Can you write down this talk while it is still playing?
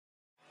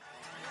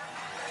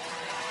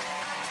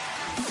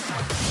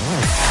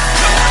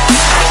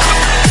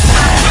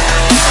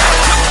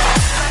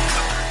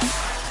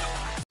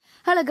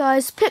Hello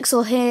guys,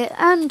 Pixel here,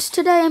 and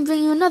today I'm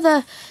bringing you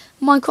another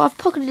Minecraft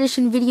Pocket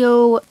Edition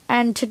video,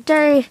 and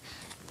today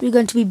we're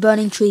going to be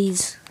burning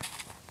trees.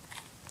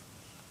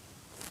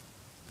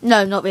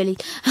 No, not really.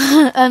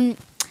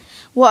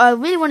 What I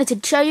really wanted to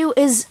show you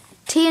is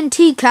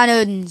TNT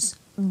cannons.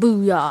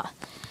 Booyah.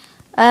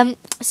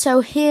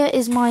 So here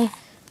is my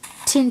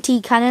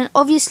TNT cannon.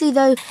 Obviously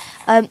though,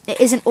 it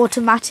isn't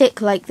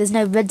automatic, like there's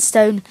no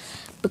redstone,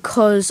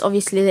 because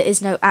obviously there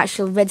is no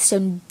actual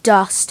redstone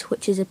dust,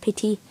 which is a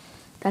pity.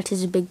 That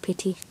is a big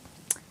pity.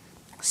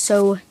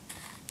 So,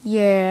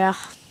 yeah.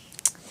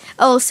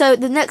 Oh, so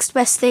the next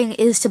best thing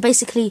is to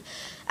basically,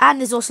 and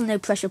there's also no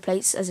pressure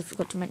plates, as I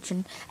forgot to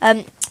mention.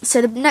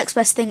 So the next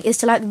best thing is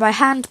to light them by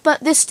hand, but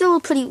this still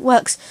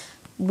works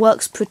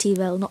pretty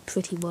well, not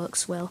pretty,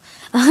 works well.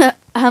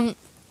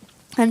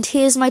 And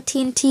here's my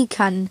TNT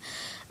cannon.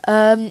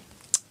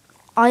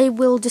 I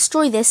will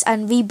destroy this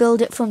and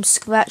rebuild it from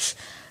scratch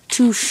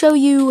to show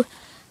you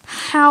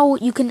how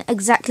you can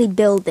exactly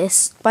build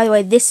this. By the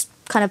way, this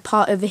kind of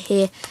part over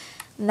here,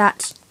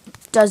 that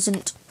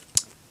doesn't,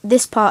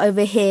 this part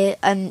over here,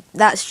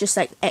 that's just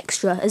like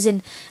extra, as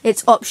in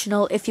it's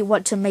optional if you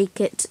want to make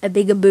it a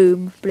bigger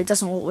boom, but it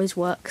doesn't always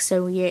work.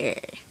 So yeah,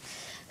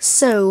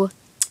 so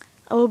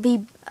I will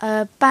be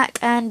back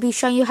and be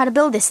showing you how to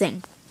build this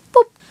thing.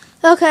 Boop.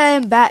 Okay,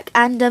 I'm back,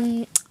 and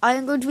I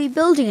am going to be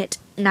building it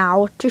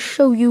now to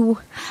show you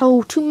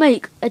how to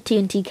make a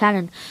TNT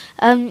cannon.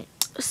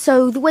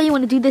 So the way you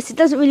want to do this, it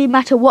doesn't really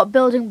matter what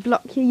building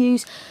block you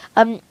use.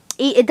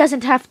 It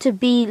doesn't have to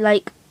be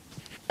like,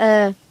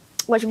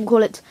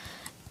 whatchamacallit,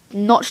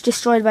 not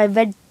destroyed by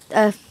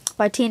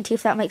TNT,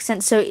 if that makes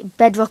sense. So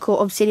bedrock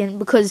or obsidian,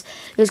 because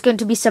there's going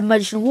to be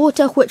submerged in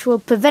water, which will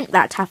prevent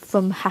that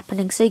from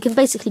happening. So you can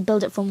basically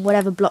build it from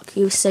whatever block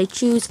you so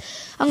choose.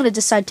 I'm going to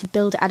decide to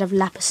build it out of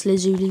lapis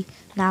lazuli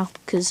now,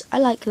 because I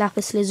like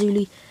lapis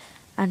lazuli,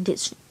 and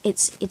it's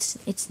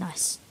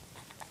nice.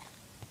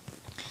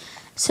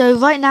 So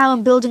right now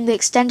I'm building the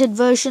extended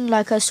version,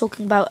 like I was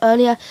talking about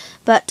earlier,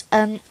 but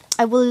I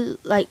will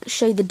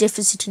show you the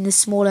difference between the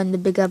smaller and the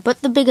bigger,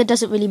 but the bigger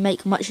doesn't really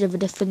make much of a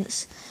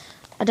difference.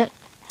 I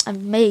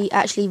may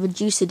actually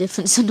reduce the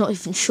difference, I'm not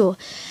even sure.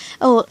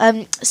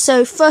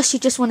 So first you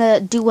just want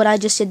to do what I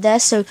just did there.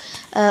 So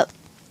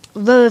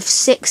row of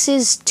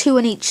 6s, 2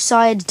 on each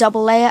side,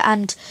 double layer,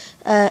 and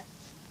 1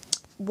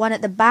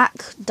 at the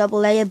back, double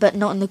layer, but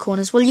not in the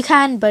corners. Well, you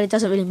can, but it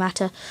doesn't really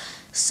matter.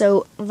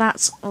 So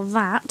that's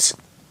that.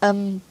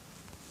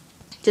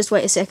 Just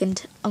wait a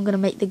second. I'm gonna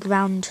make the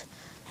ground.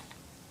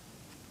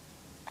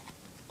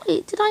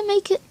 Wait, did I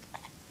make it?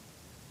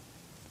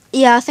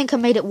 Yeah, I think I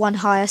made it 1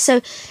 higher.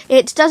 So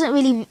it doesn't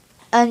really.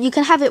 You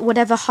can have it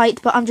whatever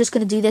height, but I'm just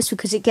gonna do this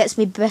because it gets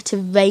me better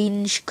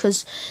range.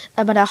 Because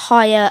I'm at a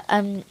higher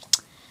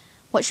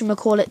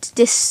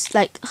this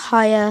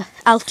higher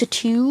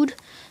altitude.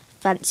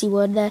 Fancy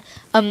word there.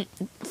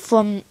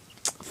 For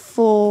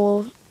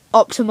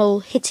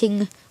optimal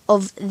hitting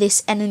of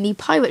this enemy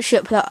pirate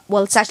ship.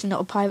 Well, it's actually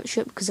not a pirate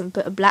ship because I've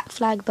put a black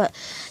flag, but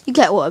you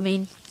get what I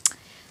mean.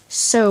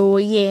 So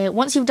yeah,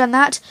 once you've done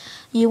that,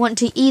 you want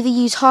to either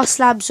use half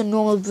slabs or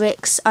normal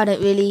bricks.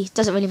 Doesn't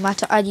really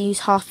matter. I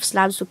use half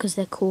slabs because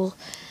they're cool.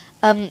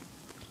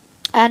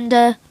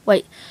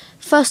 Wait,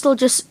 first I'll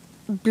just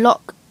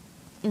block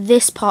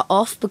this part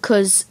off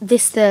because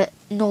this is the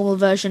normal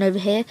version over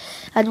here,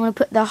 and you want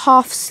to put the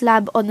half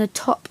slab on the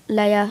top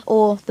layer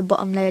or the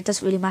bottom layer, it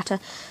doesn't really matter.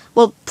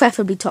 Well,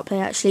 preferably top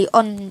layer actually,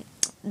 on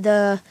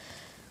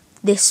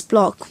this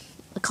block.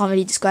 I can't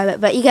really describe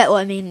it, but you get what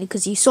I mean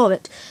because you saw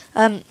it.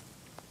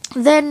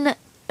 Then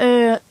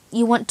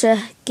you want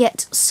to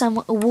get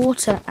some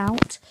water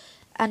out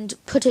and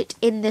put it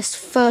in this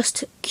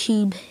first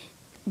cube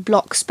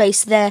block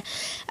space there,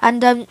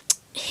 and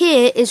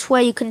here is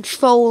where you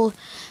control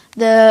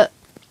the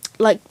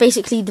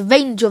basically the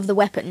range of the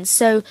weapons.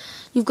 So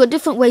you've got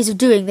different ways of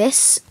doing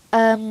this.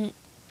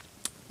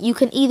 You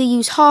can either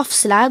use half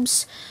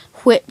slabs,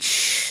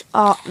 which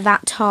are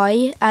that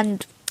high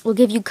and will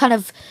give you kind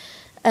of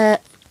a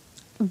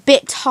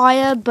bit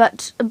higher,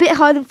 but a bit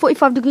higher than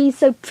 45 degrees,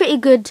 so pretty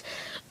good,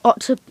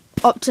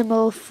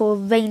 optimal for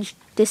range,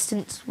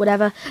 distance,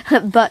 whatever.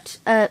 But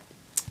there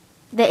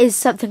is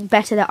something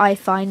better that I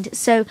find.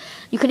 So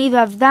you can either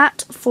have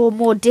that for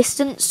more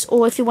distance,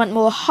 or if you want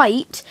more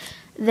height,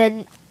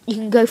 then you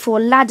can go for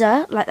a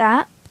ladder like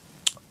that,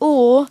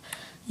 or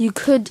you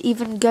could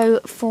even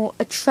go for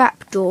a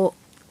trapdoor,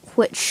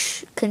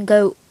 which can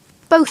go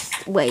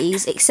both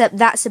ways, except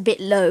that's a bit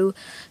low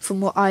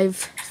from what I've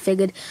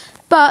figured.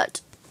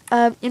 But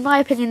in my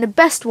opinion, the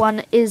best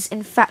one is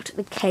in fact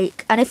the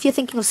cake. And if you're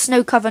thinking of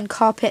snow cover and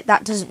carpet,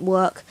 that doesn't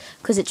work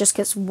because it just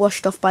gets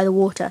washed off by the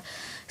water.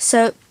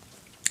 So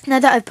now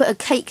that I've put a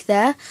cake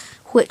there,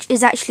 which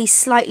is actually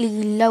slightly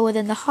lower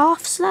than the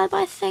half slab,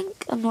 I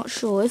think. I'm not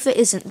sure. If it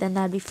isn't, then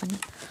that'd be funny.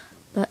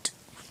 But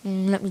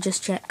let me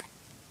just check.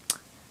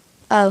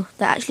 Oh,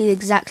 they're actually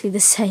exactly the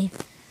same.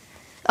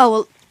 Oh,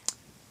 well,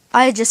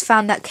 I just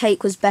found that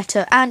cake was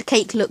better, and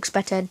cake looks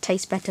better and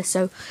tastes better,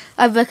 so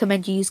I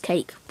recommend you use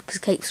cake, because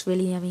cake's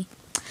really yummy.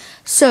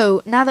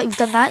 So, now that you've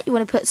done that, you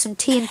want to put some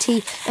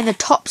TNT in the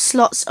top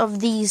slots of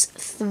these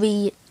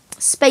 3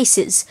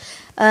 spaces.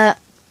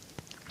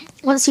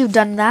 Once you've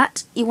done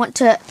that, you want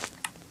to...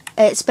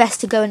 it's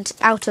best to go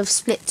out of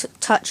split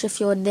touch if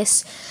you're in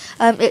this.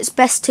 It's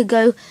best to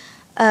go...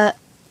 the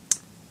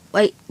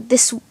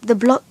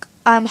block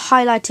I'm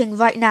highlighting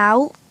right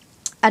now,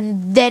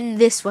 and then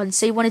this one.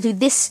 So you want to do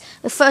this,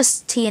 the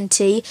first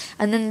TNT,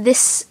 and then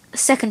this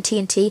second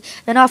TNT.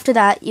 Then after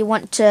that, you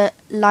want to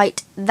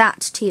light that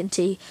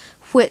TNT,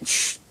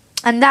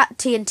 and that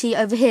TNT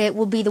over here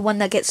will be the one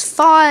that gets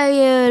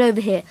fired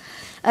over here.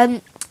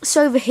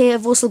 So over here,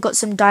 I've also got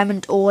some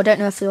diamond ore. I don't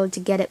know if you're going to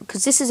get it,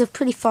 because this is a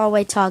pretty far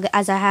away target,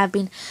 as I have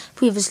been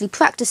previously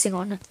practicing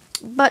on.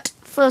 But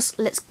first,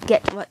 let's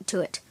get right to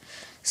it.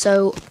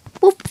 So,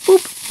 boop,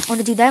 boop. I want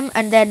to do them,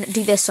 and then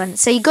do this one.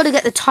 So you got to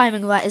get the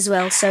timing right as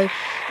well. So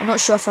I'm not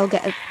sure if I'll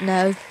get it.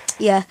 No,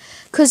 yeah,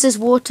 because there's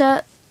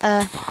water.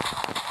 You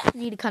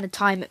need to kind of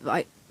time it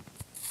right.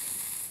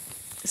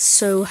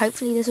 So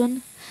hopefully this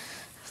one.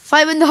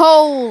 Fire in the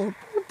hole.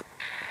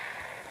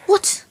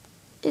 What?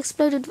 It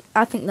exploded.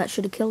 I think that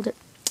should have killed it.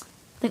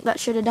 I think that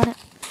should have done it.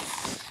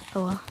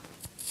 Oh well.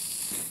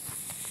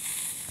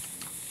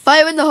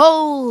 Fire in the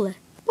hole.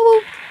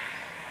 Woo.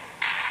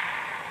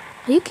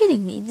 Are you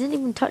kidding me? It didn't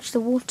even touch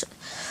the water.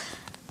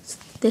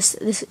 This,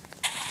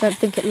 don't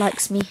think it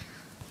likes me.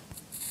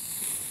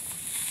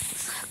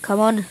 Come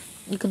on,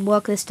 you can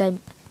work this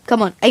time.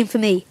 Come on, aim for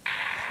me.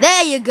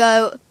 There you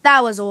go.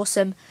 That was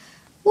awesome.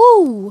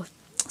 Woo!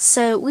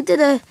 So we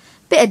did a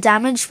bit of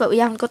damage, but we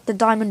haven't got the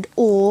diamond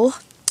ore,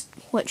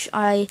 which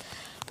I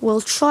will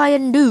try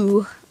and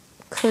do,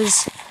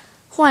 because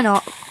why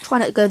not? Try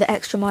not to go the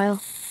extra mile.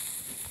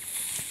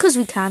 Because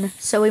we can,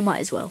 so we might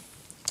as well.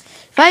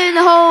 Fire in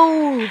the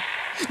hole!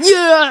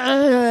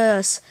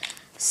 Yes!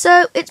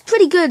 So, it's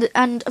pretty good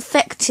and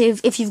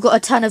effective if you've got a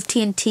ton of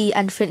TNT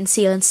and Flint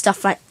Steel and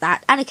stuff like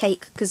that. And a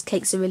cake, because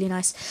cakes are really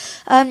nice.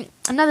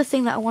 Another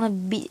thing that I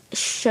want to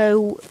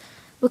show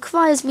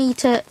requires me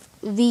to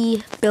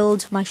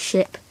rebuild my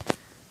ship,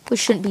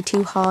 which shouldn't be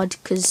too hard,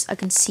 because I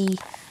can see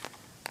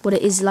what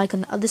it is like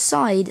on the other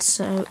side.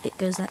 So, it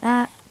goes like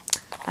that,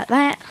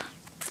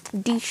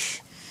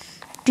 Douche,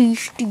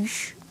 douche,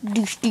 douche,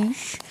 douche,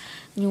 douche.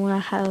 You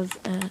want to have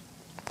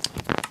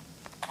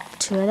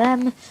 2 of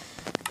them,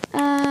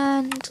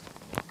 and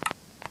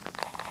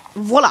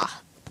voila,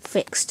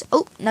 fixed.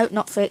 Oh no,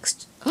 not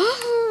fixed.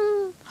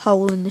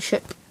 Hole in the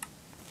ship.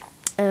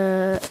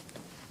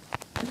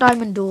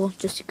 Diamond door,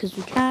 just because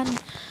we can.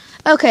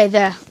 Okay,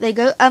 there you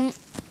go.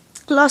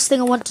 Last thing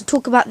I want to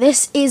talk about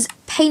this is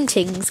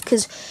paintings,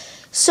 because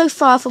so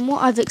far from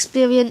what I've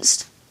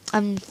experienced,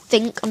 I'm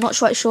not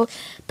quite sure,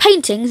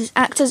 paintings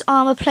act as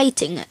armour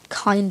plating,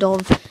 kind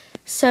of.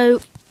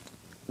 So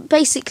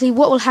basically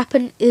what will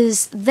happen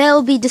is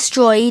they'll be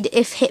destroyed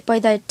if hit by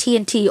the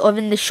TNT, or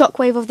in the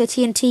shockwave of the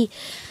TNT.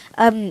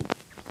 I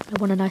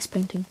want a nice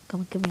painting.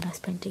 Come on, give me a nice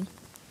painting.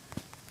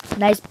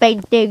 Nice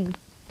painting.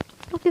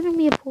 Not giving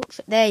me a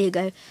portrait. There you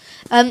go.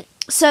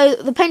 So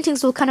the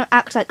paintings will kind of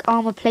act like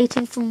armour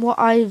plating from what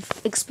I've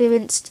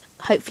experienced.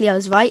 Hopefully I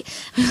was right,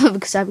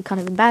 because that'd be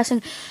kind of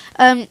embarrassing.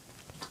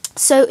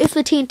 So if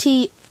the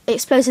TNT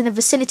explodes in the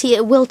vicinity,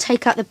 it will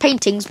take out the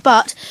paintings,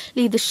 but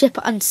leave the ship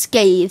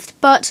unscathed.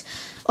 But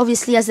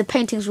obviously, as the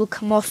paintings will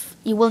come off,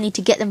 you will need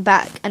to get them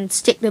back and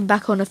stick them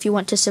back on if you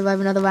want to survive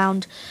another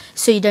round,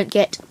 so you don't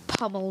get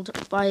pummeled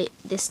by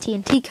this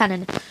TNT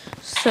cannon.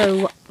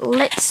 So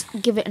let's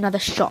give it another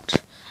shot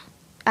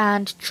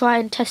and try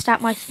and test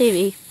out my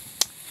theory.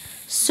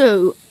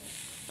 So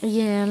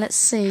yeah, let's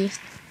see.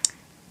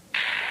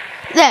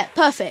 There,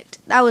 perfect.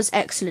 That was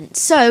excellent.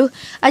 So,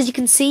 as you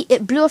can see,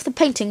 it blew off the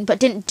painting, but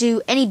didn't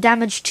do any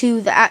damage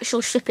to the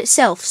actual ship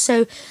itself.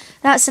 So,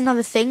 that's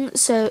another thing.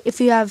 So, if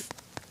you have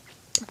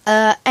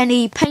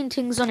any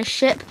paintings on a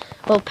ship,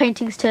 or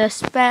paintings to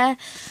spare,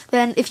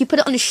 then if you put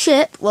it on a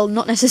ship, well,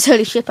 not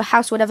necessarily a ship, a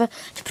house, whatever,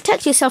 to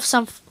protect yourself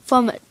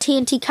from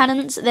TNT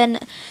cannons, then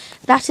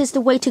that is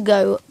the way to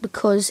go,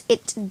 because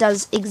it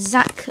does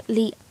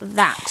exactly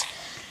that.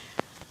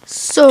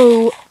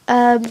 So,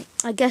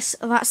 I guess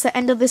that's the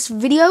end of this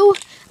video,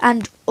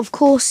 and of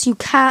course you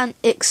can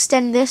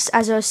extend this,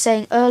 as I was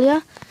saying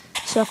earlier.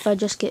 So if I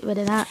just get rid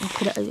of that and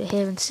put it over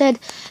here instead,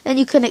 then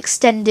you can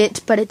extend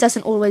it, but it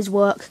doesn't always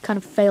work. Kind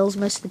of fails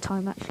most of the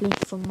time, actually,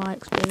 from my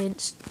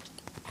experience.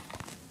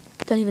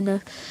 Don't even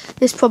know.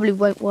 This probably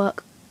won't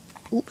work.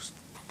 Oops.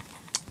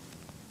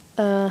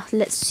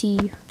 Let's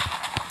see.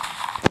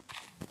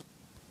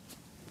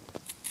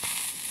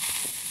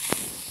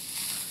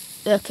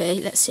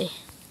 Okay, let's see.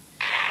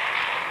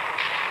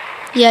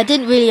 Yeah, it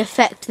didn't really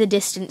affect the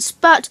distance,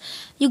 but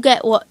you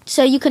get what.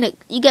 So you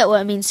get what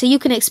I mean. So you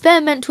can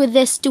experiment with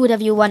this, do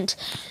whatever you want,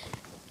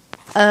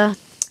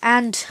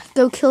 and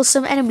go kill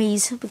some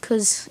enemies.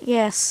 Because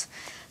yes,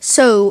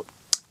 so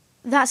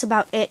that's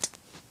about it.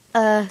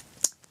 I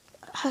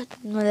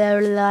don't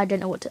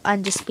know what to.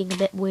 I'm just being a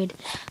bit weird.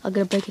 I'm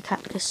gonna break a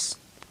cactus.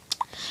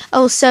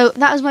 Oh, so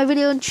that was my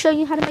video on showing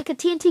you how to make a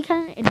TNT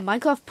cannon in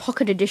Minecraft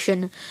Pocket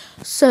Edition.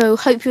 So,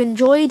 hope you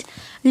enjoyed.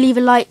 Leave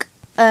a like,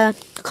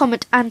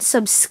 comment and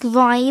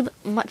subscribe.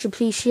 Much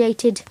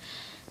appreciated.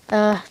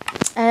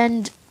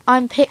 And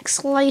I'm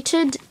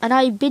Pixelated, and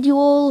I bid you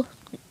all...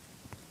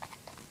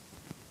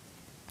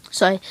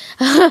 Sorry.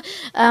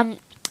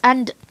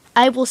 And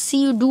I will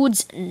see you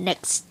dudes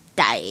next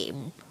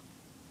time.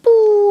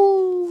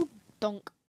 Boo! Donk.